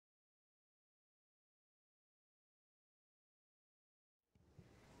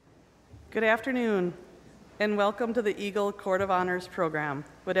Good afternoon, and welcome to the Eagle Court of Honors program.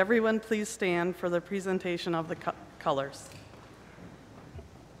 Would everyone please stand for the presentation of the colors?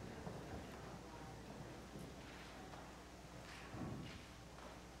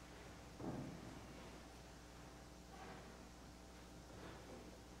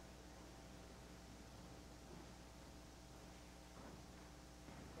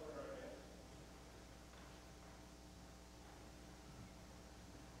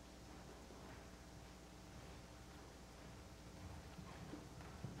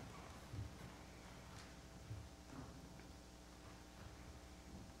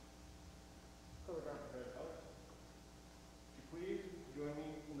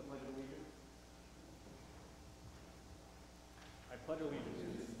 Pledge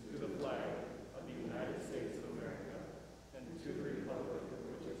allegiance to the flag of the United States of America and to the republic for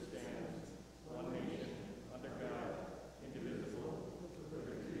which it stands, one nation, under God, indivisible, with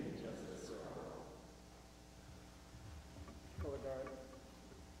liberty and justice for all. Color guard.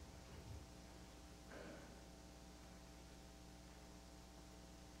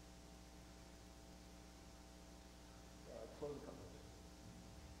 Close the colors.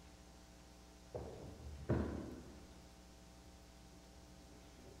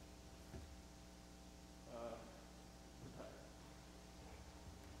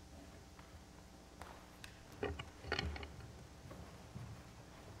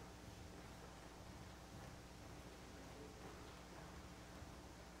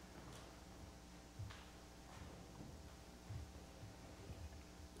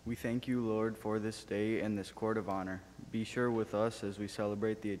 We thank you, Lord, for this day and this court of honor. Be sure with us as we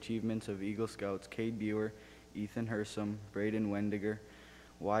celebrate the achievements of Eagle Scouts Cade Buer, Ethan Hersom, Braden Wendiger,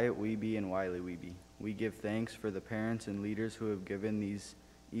 Wyatt Wiebe, and Wiley Wiebe. We give thanks for the parents and leaders who have given these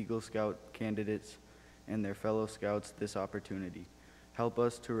Eagle Scout candidates and their fellow Scouts this opportunity. Help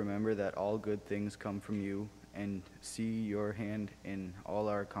us to remember that all good things come from you and see your hand in all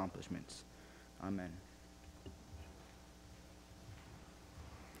our accomplishments. Amen.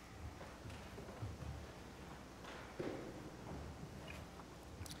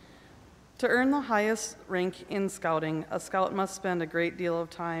 To earn the highest rank in scouting, a scout must spend a great deal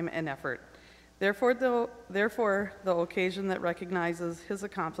of time and effort. Therefore, the occasion that recognizes his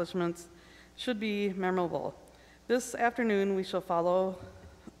accomplishments should be memorable. This afternoon, we shall follow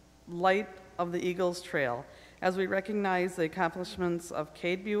Light of the Eagles Trail as we recognize the accomplishments of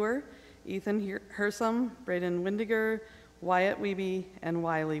Cade Buer, Ethan Hersom, Braden Wendiger, Wyatt Wiebe, and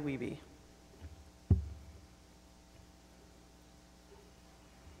Wiley Wiebe.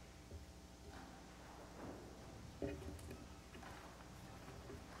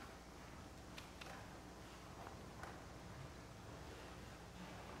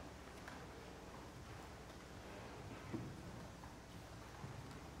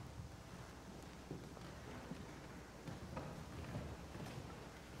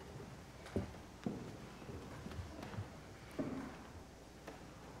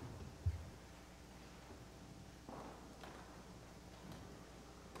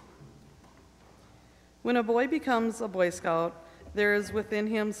 When a boy becomes a Boy Scout, there is within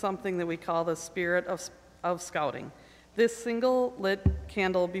him something that we call the spirit of scouting. This single lit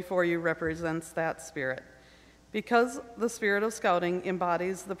candle before you represents that spirit. Because the spirit of scouting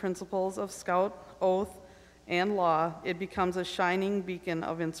embodies the principles of scout, oath, and law, it becomes a shining beacon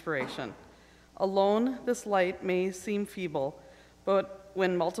of inspiration. Alone, this light may seem feeble, but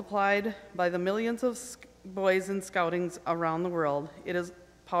when multiplied by the millions of boys in scoutings around the world, it is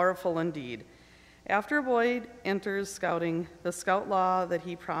powerful indeed. After a boy enters scouting, the scout law that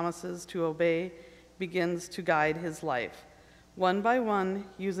he promises to obey begins to guide his life. One by one,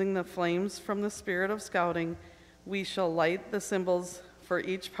 using the flames from the spirit of scouting, we shall light the symbols for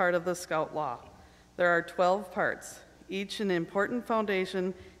each part of the scout law. There are 12 parts, each an important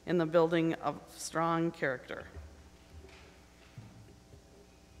foundation in the building of strong character.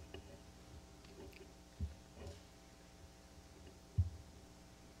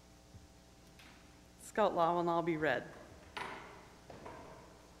 Scout law will now be read.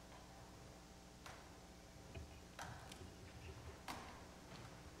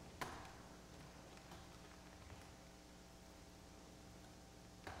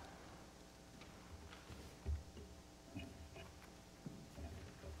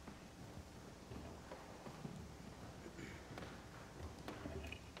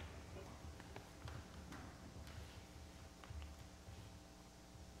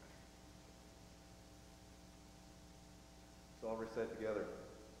 So I'll recite together.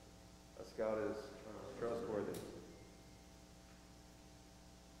 A scout is trustworthy,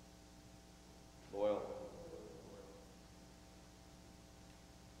 loyal,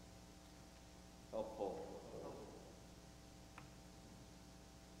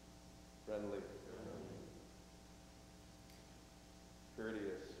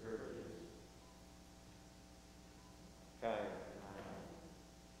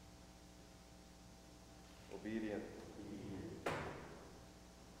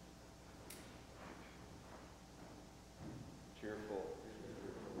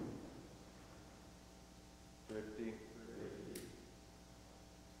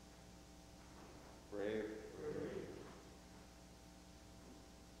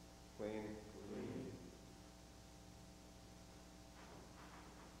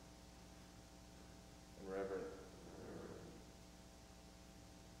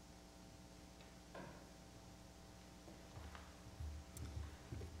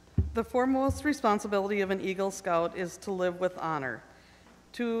 The foremost responsibility of an Eagle Scout is to live with honor.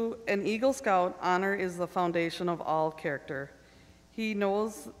 To an Eagle Scout, honor is the foundation of all character. He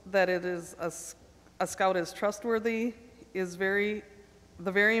knows that a scout is trustworthy, is the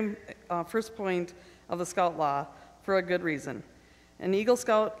very first point of the Scout Law for a good reason. An Eagle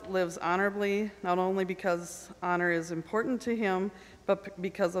Scout lives honorably, not only because honor is important to him, but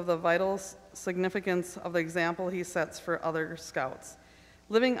because of the vital significance of the example he sets for other scouts.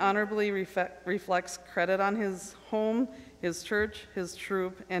 Living honorably reflects credit on his home, his church, his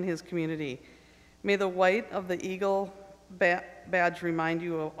troop, and his community. May the white of the Eagle badge remind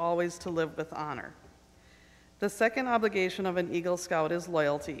you of always to live with honor. The second obligation of an Eagle Scout is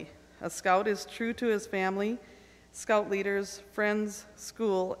loyalty. A Scout is true to his family, Scout leaders, friends,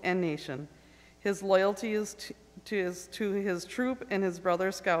 school, and nation. His loyalty is to his troop and his brother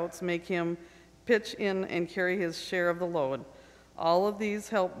Scouts make him pitch in and carry his share of the load. All of these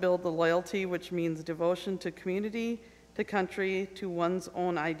help build the loyalty, which means devotion to community, to country, to one's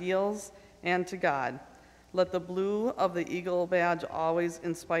own ideals, and to God. Let the blue of the Eagle badge always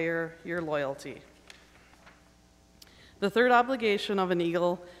inspire your loyalty. The third obligation of an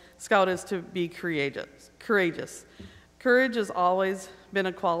Eagle Scout is to be courageous. Courage has always been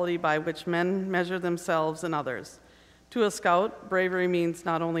a quality by which men measure themselves and others. To a Scout, bravery means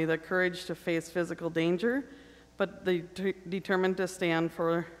not only the courage to face physical danger, but determined to stand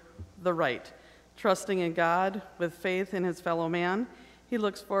for the right. Trusting in God with faith in his fellow man, he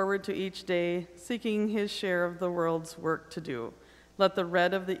looks forward to each day, seeking his share of the world's work to do. Let the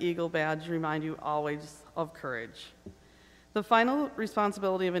red of the Eagle badge remind you always of courage. The final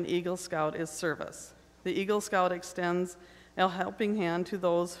responsibility of an Eagle Scout is service. The Eagle Scout extends a helping hand to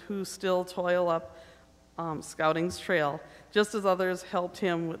those who still toil up Scouting's trail, just as others helped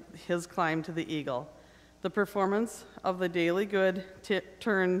him with his climb to the Eagle. The performance of the daily good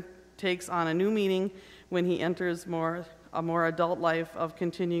turn takes on a new meaning when he enters a more adult life of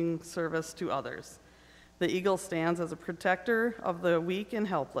continuing service to others. The Eagle stands as a protector of the weak and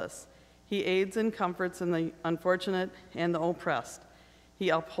helpless. He aids and comforts in the unfortunate and the oppressed. He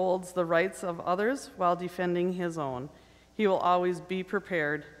upholds the rights of others while defending his own. He will always be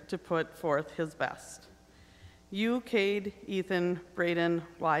prepared to put forth his best. You, Cade, Ethan, Braden,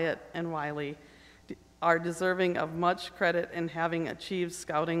 Wyatt, and Wiley are deserving of much credit in having achieved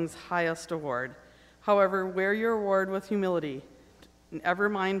Scouting's highest award. However, wear your award with humility, ever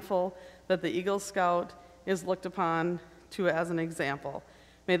mindful that the Eagle Scout is looked upon to as an example.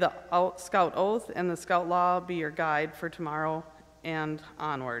 May the Scout Oath and the Scout Law be your guide for tomorrow and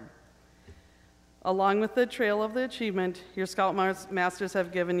onward. Along with the trail of the achievement, your Scout Masters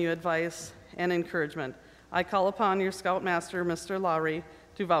have given you advice and encouragement. I call upon your Scout Master, Mr. Lowry,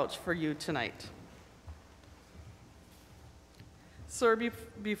 to vouch for you tonight. Sir,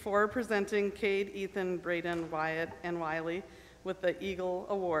 before presenting Cade, Ethan, Braden, Wyatt, and Wiley with the Eagle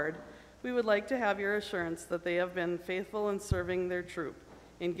Award, we would like to have your assurance that they have been faithful in serving their troop,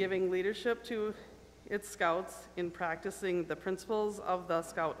 in giving leadership to its scouts, in practicing the principles of the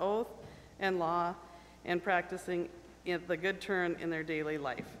Scout Oath and Law, and practicing the good turn in their daily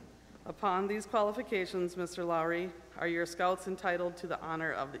life. Upon these qualifications, Mr. Lowry, are your scouts entitled to the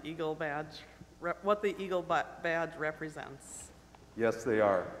honor of the Eagle Badge, what the Eagle Badge represents? Yes, they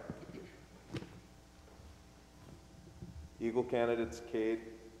are. Eagle candidates Cade,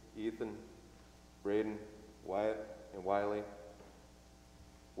 Ethan, Braden, Wyatt, and Wiley.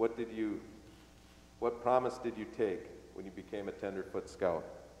 What promise did you take when you became a tenderfoot scout?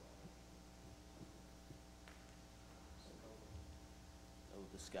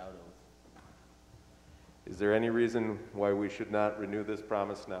 The Scout Oath. Is there any reason why we should not renew this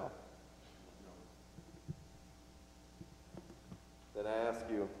promise now? Then I ask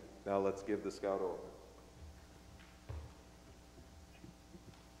you, now let's give the Scout Oath.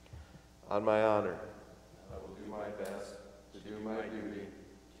 On my honor, I will do my best to do my duty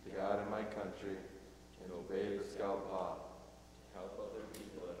to God and my country and obey the Scout Law, to help other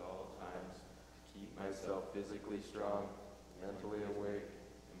people at all times, to keep myself physically strong, mentally awake,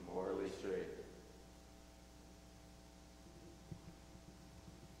 and morally straight.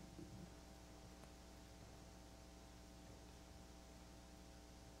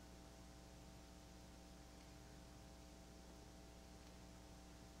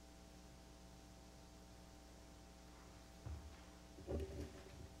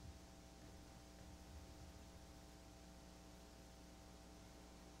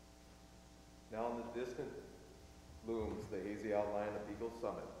 Now in the distant looms the hazy outline of Eagle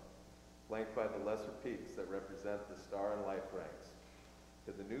Summit, flanked by the lesser peaks that represent the star and life ranks.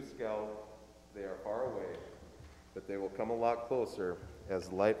 To the new scout, they are far away, but they will come a lot closer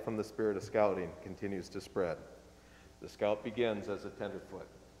as light from the spirit of scouting continues to spread. The scout begins as a tenderfoot.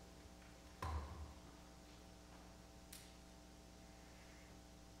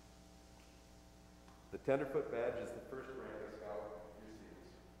 The tenderfoot badge is the first rank a scout receives.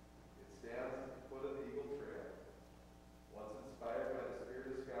 It stands at the foot of the Eagle Trail. Once inspired by the spirit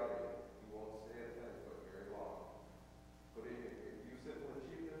of scouting, he won't stay a tenderfoot very long. Putting a few simple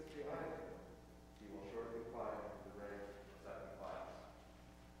achievements behind him, he will shortly climb to the rank of second class.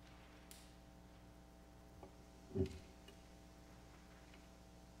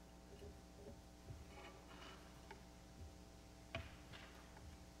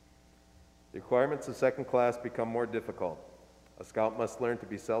 The requirements of second class become more difficult. A scout must learn to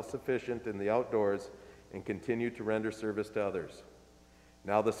be self-sufficient in the outdoors and continue to render service to others.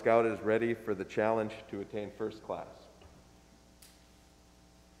 Now the scout is ready for the challenge to attain first class.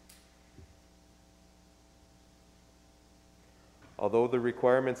 Although the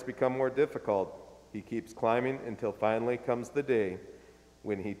requirements become more difficult, he keeps climbing until finally comes the day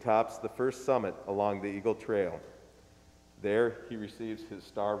when he tops the first summit along the Eagle Trail. There he receives his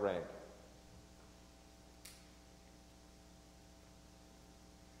star rank.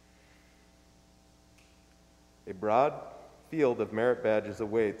 A broad field of merit badges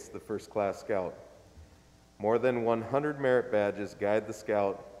awaits the first-class scout. More than 100 merit badges guide the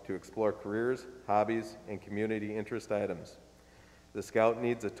scout to explore careers, hobbies, and community interest items. The scout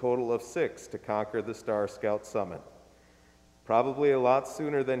needs a total of 6 to conquer the Star Scout Summit. Probably a lot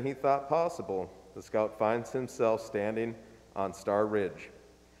sooner than he thought possible, the scout finds himself standing on Star Ridge.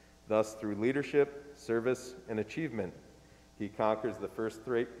 Thus, through leadership, service, and achievement, he conquers the first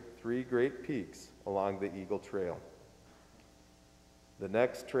three great peaks along the Eagle Trail. The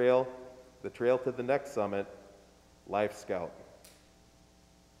trail to the next summit, Life Scout.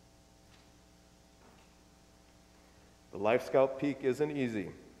 The Life Scout peak isn't easy.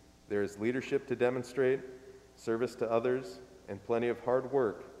 There is leadership to demonstrate, service to others, and plenty of hard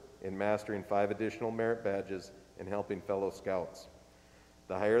work in mastering 5 additional merit badges and helping fellow scouts.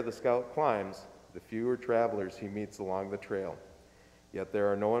 The higher the scout climbs, the fewer travelers he meets along the trail. Yet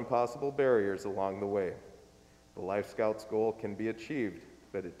there are no impossible barriers along the way. The Life Scout's goal can be achieved,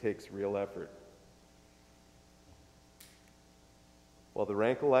 but it takes real effort. While the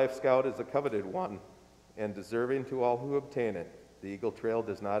rank of Life Scout is a coveted one and deserving to all who obtain it, the Eagle Trail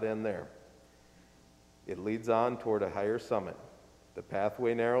does not end there. It leads on toward a higher summit. The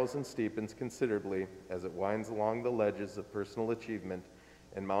pathway narrows and steepens considerably as it winds along the ledges of personal achievement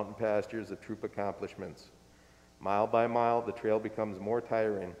and mountain pastures of troop accomplishments. Mile by mile, the trail becomes more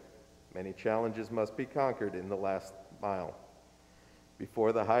tiring. Many challenges must be conquered in the last mile.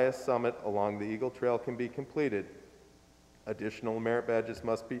 Before the highest summit along the Eagle Trail can be completed, additional merit badges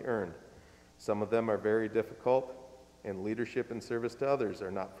must be earned. Some of them are very difficult, and leadership and service to others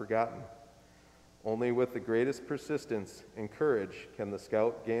are not forgotten. Only with the greatest persistence and courage can the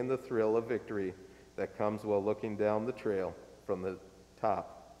scout gain the thrill of victory that comes while looking down the trail from the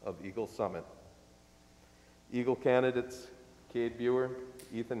top of Eagle Summit. Eagle candidates Cade Buer,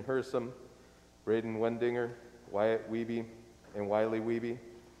 Ethan Hersom, Braden Wendinger, Wyatt Wiebe, and Wiley Wiebe,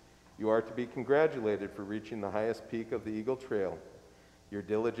 you are to be congratulated for reaching the highest peak of the Eagle Trail. Your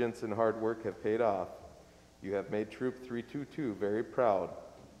diligence and hard work have paid off. You have made Troop 322 very proud.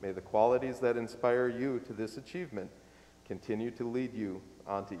 May the qualities that inspire you to this achievement continue to lead you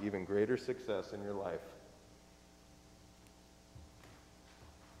on to even greater success in your life.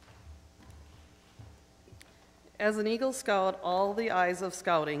 As an Eagle Scout, all the eyes of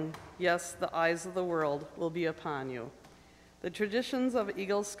scouting, yes, the eyes of the world, will be upon you. The traditions of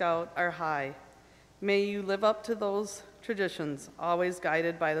Eagle Scout are high. May you live up to those traditions, always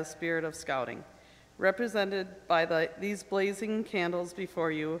guided by the spirit of scouting. Represented by these blazing candles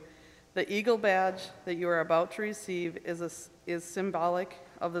before you, the Eagle Badge that you are about to receive is symbolic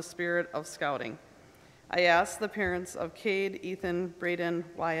of the spirit of scouting. I ask the parents of Cade, Ethan, Braden,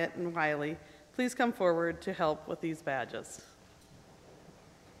 Wyatt, and Wiley, please come forward to help with these badges.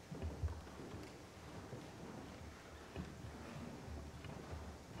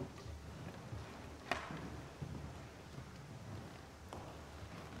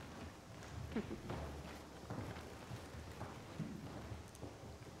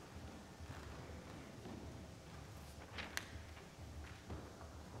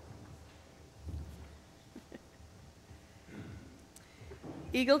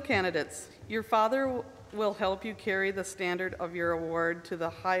 Eagle candidates, your father will help you carry the standard of your award to the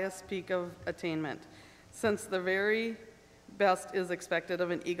highest peak of attainment, since the very best is expected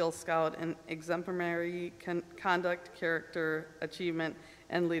of an Eagle Scout in exemplary conduct, character, achievement,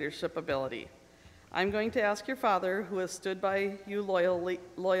 and leadership ability. I'm going to ask your father, who has stood by you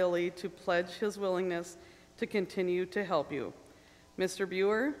loyally, to pledge his willingness to continue to help you. Mr.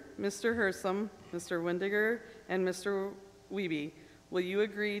 Buer, Mr. Hersom, Mr. Windiger, and Mr. Wiebe, will you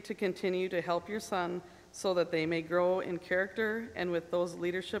agree to continue to help your son so that they may grow in character and with those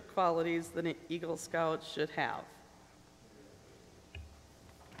leadership qualities that an Eagle Scout should have?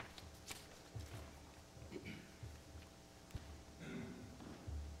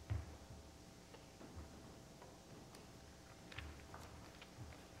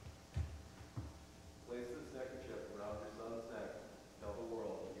 Place this neckerchief around your son's neck. Tell the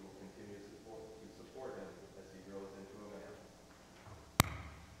world that you will continue to support him as he grows into a man.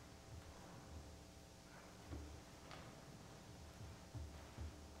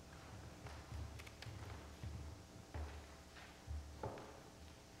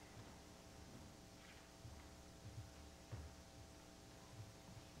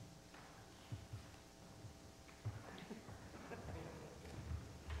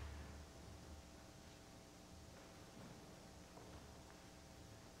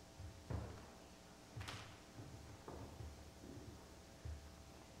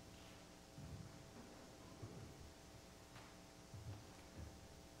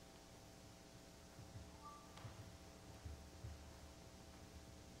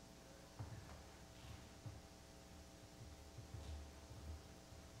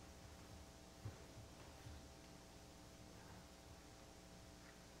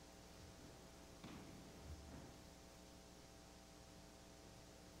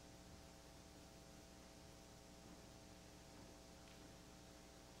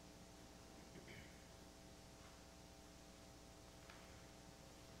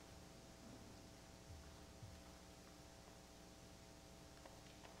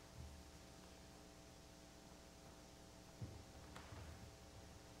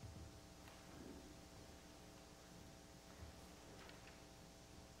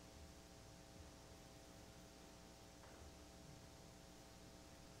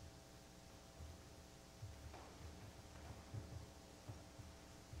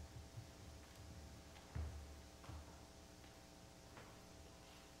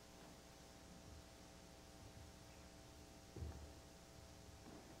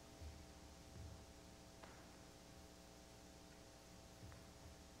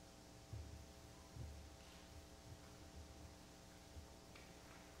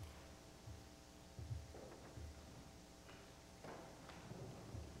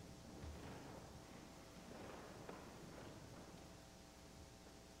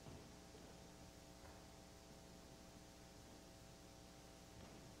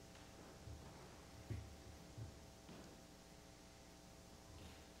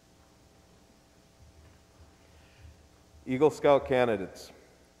 Eagle Scout candidates,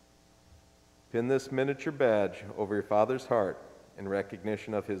 pin this miniature badge over your father's heart in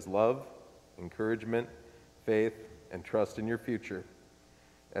recognition of his love, encouragement, faith, and trust in your future.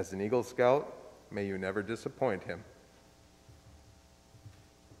 As an Eagle Scout, may you never disappoint him.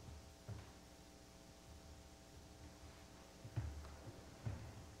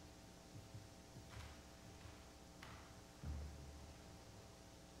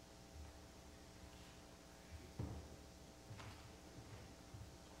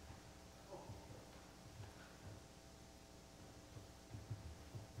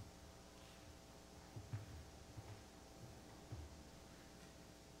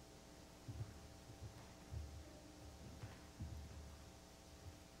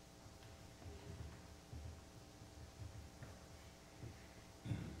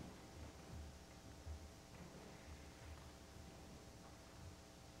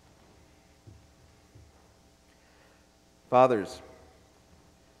 Fathers,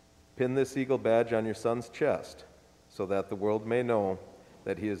 pin this Eagle badge on your son's chest so that the world may know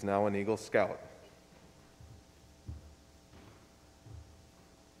that he is now an Eagle Scout.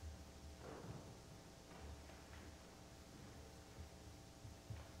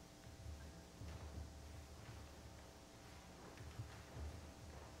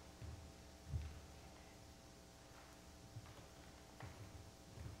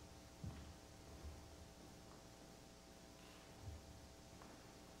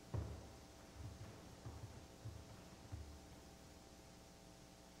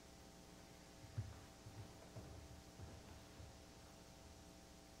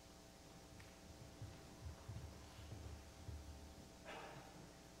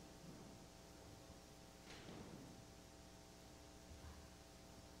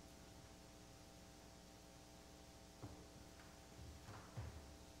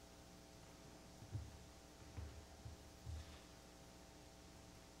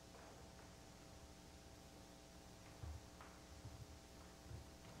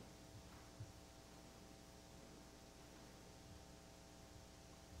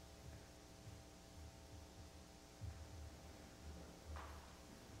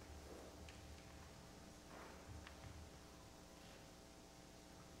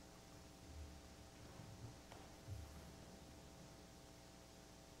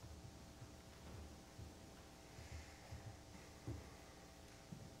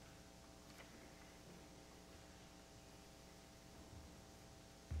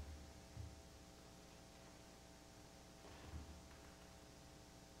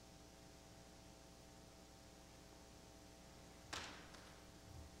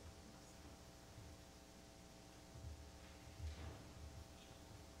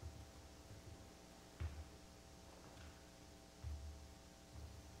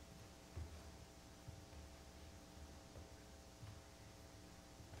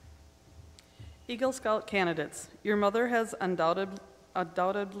 Eagle Scout candidates, your mother has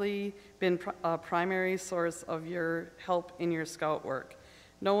undoubtedly been a primary source of your help in your scout work.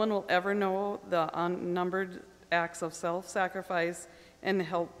 No one will ever know the unnumbered acts of self-sacrifice and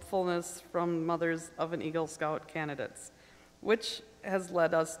helpfulness from mothers of an Eagle Scout candidates, which has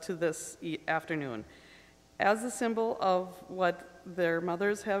led us to this afternoon. As a symbol of what their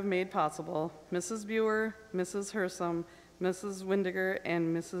mothers have made possible, Mrs. Buer, Mrs. Hersom, Mrs. Windiger,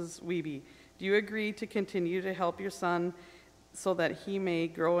 and Mrs. Wiebe, do you agree to continue to help your son so that he may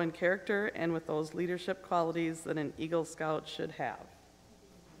grow in character and with those leadership qualities that an Eagle Scout should have?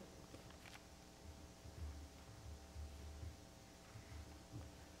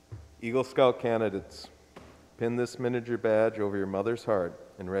 Eagle Scout candidates, pin this miniature badge over your mother's heart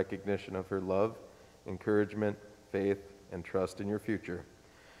in recognition of her love, encouragement, faith, and trust in your future.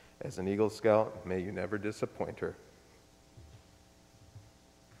 As an Eagle Scout, may you never disappoint her.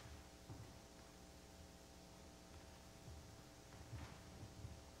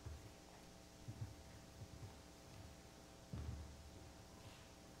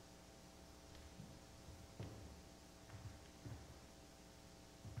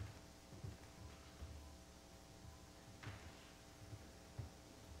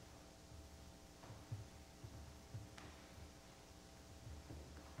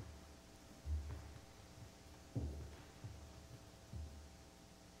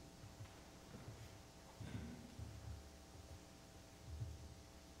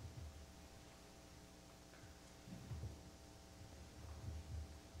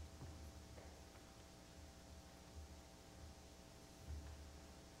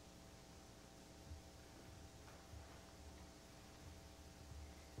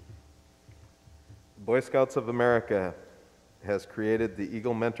 Boy Scouts of America has created the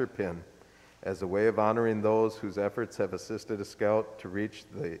Eagle Mentor Pin as a way of honoring those whose efforts have assisted a scout to reach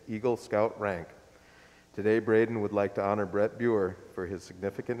the Eagle Scout rank. Today, Braden would like to honor Brett Buer for his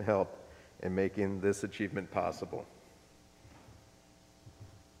significant help in making this achievement possible.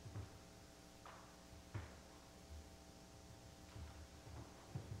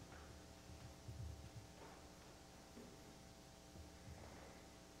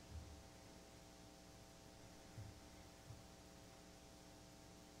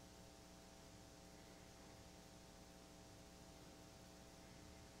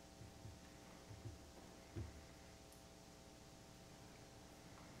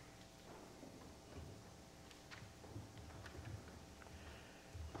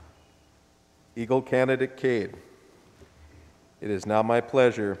 Eagle candidate Cade, it is now my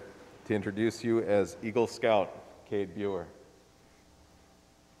pleasure to introduce you as Eagle Scout Cade Buer.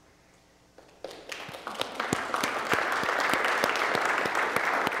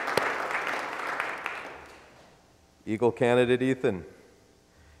 Eagle candidate Ethan,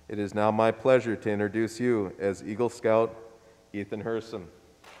 it is now my pleasure to introduce you as Eagle Scout Ethan Hersom.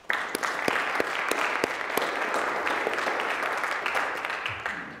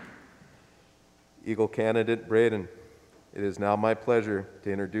 Eagle candidate Braden, it is now my pleasure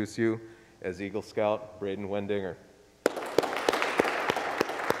to introduce you as Eagle Scout Braden Wendinger.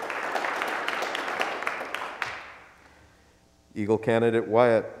 Eagle candidate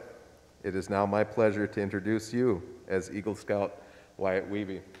Wyatt, it is now my pleasure to introduce you as Eagle Scout Wyatt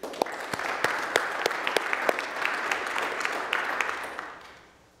Wiebe.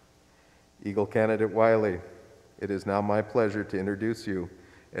 Eagle candidate Wiley, it is now my pleasure to introduce you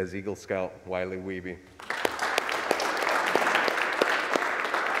as Eagle Scout Wiley Wiebe.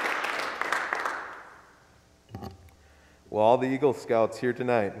 Will all the Eagle Scouts here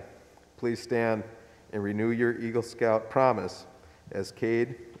tonight please stand and renew your Eagle Scout promise as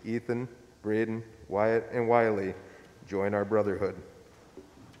Cade, Ethan, Braden, Wyatt, and Wiley join our brotherhood.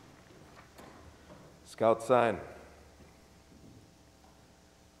 Scout sign.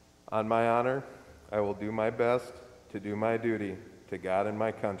 On my honor, I will do my best to do my duty to God and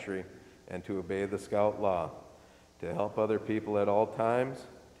my country, and to obey the Scout law, to help other people at all times,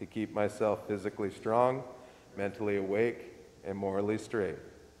 to keep myself physically strong, mentally awake, and morally straight.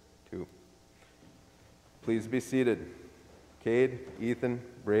 2. Please be seated. Cade, Ethan,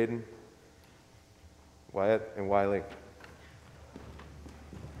 Braden, Wyatt, and Wiley.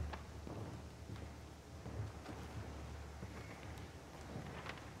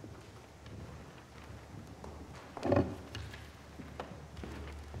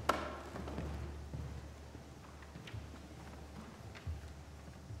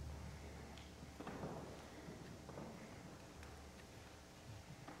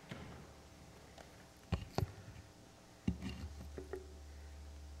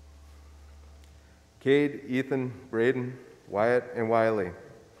 Cade, Ethan, Braden, Wyatt, and Wiley,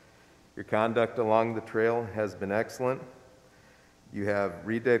 Your conduct along the trail has been excellent. You have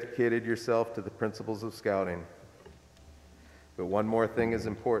rededicated yourself to the principles of scouting. But one more thing is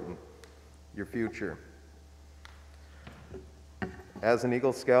important, your future. As an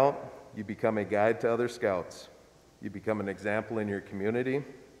Eagle Scout, you become a guide to other scouts. You become an example in your community.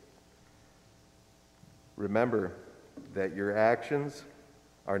 Remember that your actions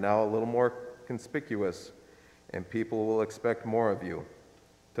are now a little more conspicuous, and people will expect more of you.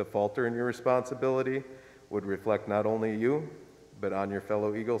 To falter in your responsibility would reflect not only you, but on your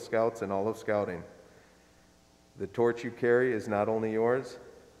fellow Eagle Scouts and all of Scouting. The torch you carry is not only yours,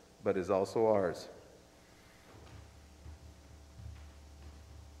 but is also ours.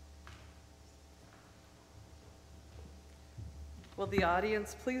 Will the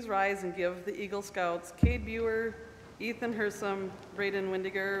audience please rise and give the Eagle Scouts Cade Buer, Ethan Hersom, Braden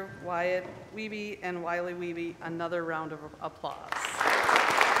Windiger, Wyatt Wiebe, and Wiley Wiebe another round of applause.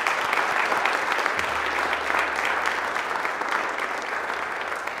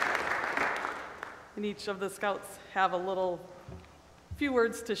 And each of the scouts have a few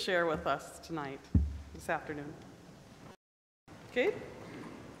words to share with us tonight, this afternoon. Cade?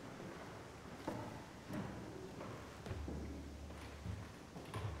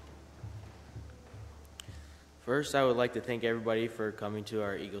 First, I would like to thank everybody for coming to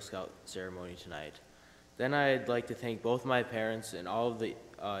our Eagle Scout ceremony tonight. Then I'd like to thank both my parents and all of the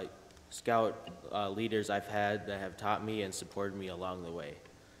Scout leaders I've had that have taught me and supported me along the way.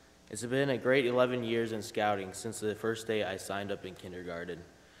 It's been a great 11 years in Scouting since the first day I signed up in kindergarten.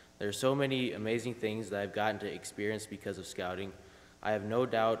 There are so many amazing things that I've gotten to experience because of Scouting. I have no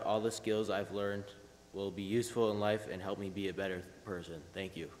doubt all the skills I've learned will be useful in life and help me be a better person.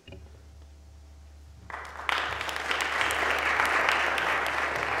 Thank you.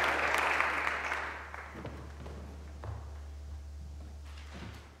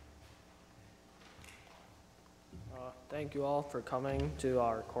 Thank you all for coming to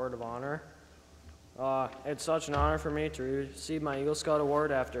our Court of Honor. It's such an honor for me to receive my Eagle Scout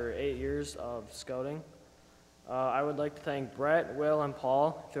Award after 8 years of scouting. I would like to thank Brett, Will, and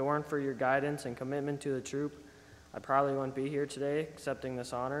Paul. If it weren't for your guidance and commitment to the troop, I probably wouldn't be here today accepting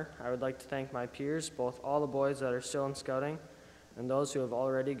this honor. I would like to thank my peers, both all the boys that are still in scouting and those who have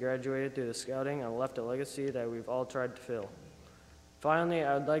already graduated through the scouting and left a legacy that we've all tried to fill. Finally,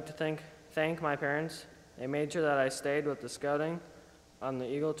 I would like to thank my parents. They made sure that I stayed with the scouting on the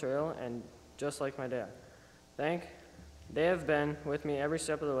Eagle Trail, and just like my dad. They have been with me every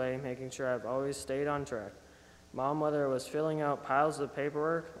step of the way, making sure I've always stayed on track. Mom, whether it was filling out piles of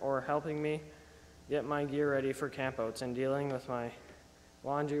paperwork or helping me get my gear ready for campouts and dealing with my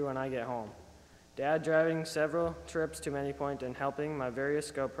laundry when I get home. Dad driving several trips to Many Point and helping my various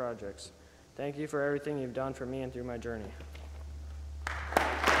scout projects. Thank you for everything you've done for me and through my journey.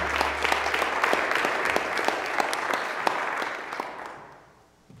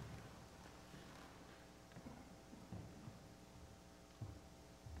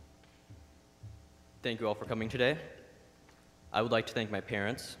 Thank you all for coming today. I would like to thank my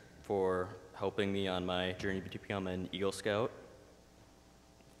parents for helping me on my journey to become an Eagle Scout.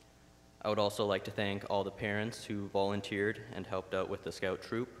 I would also like to thank all the parents who volunteered and helped out with the Scout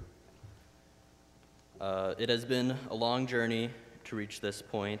troop. It has been a long journey to reach this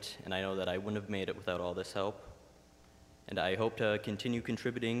point, and I know that I wouldn't have made it without all this help. And I hope to continue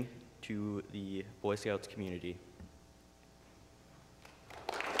contributing to the Boy Scouts community.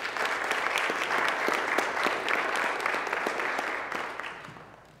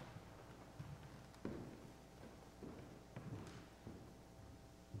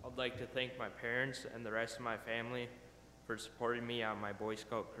 I'd like to thank my parents and the rest of my family for supporting me on my Boy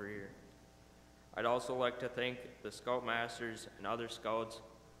Scout career. I'd also like to thank the Scoutmasters and other Scouts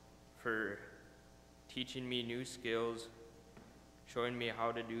for teaching me new skills, showing me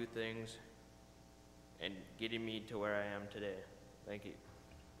how to do things, and getting me to where I am today. Thank you.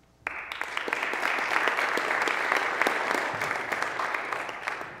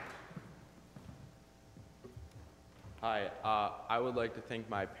 Hi, I would like to thank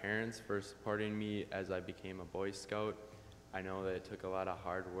my parents for supporting me as I became a Boy Scout. I know that it took a lot of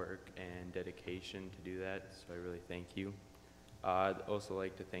hard work and dedication to do that, so I really thank you. I'd also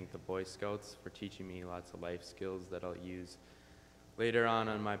like to thank the Boy Scouts for teaching me lots of life skills that I'll use later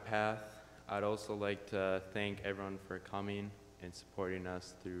on my path. I'd also like to thank everyone for coming and supporting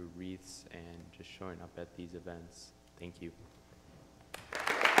us through wreaths and just showing up at these events. Thank you.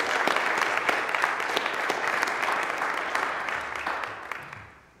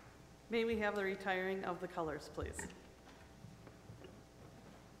 May we have the retiring of the colors, please?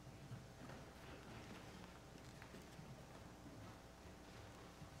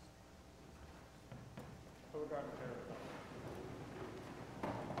 Guard Marathon.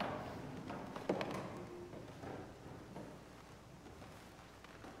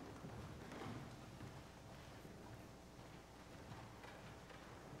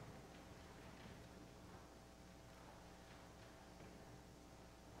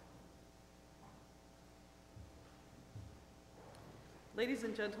 Ladies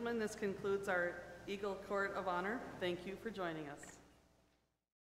and gentlemen, this concludes our Eagle Court of Honor. Thank you for joining us.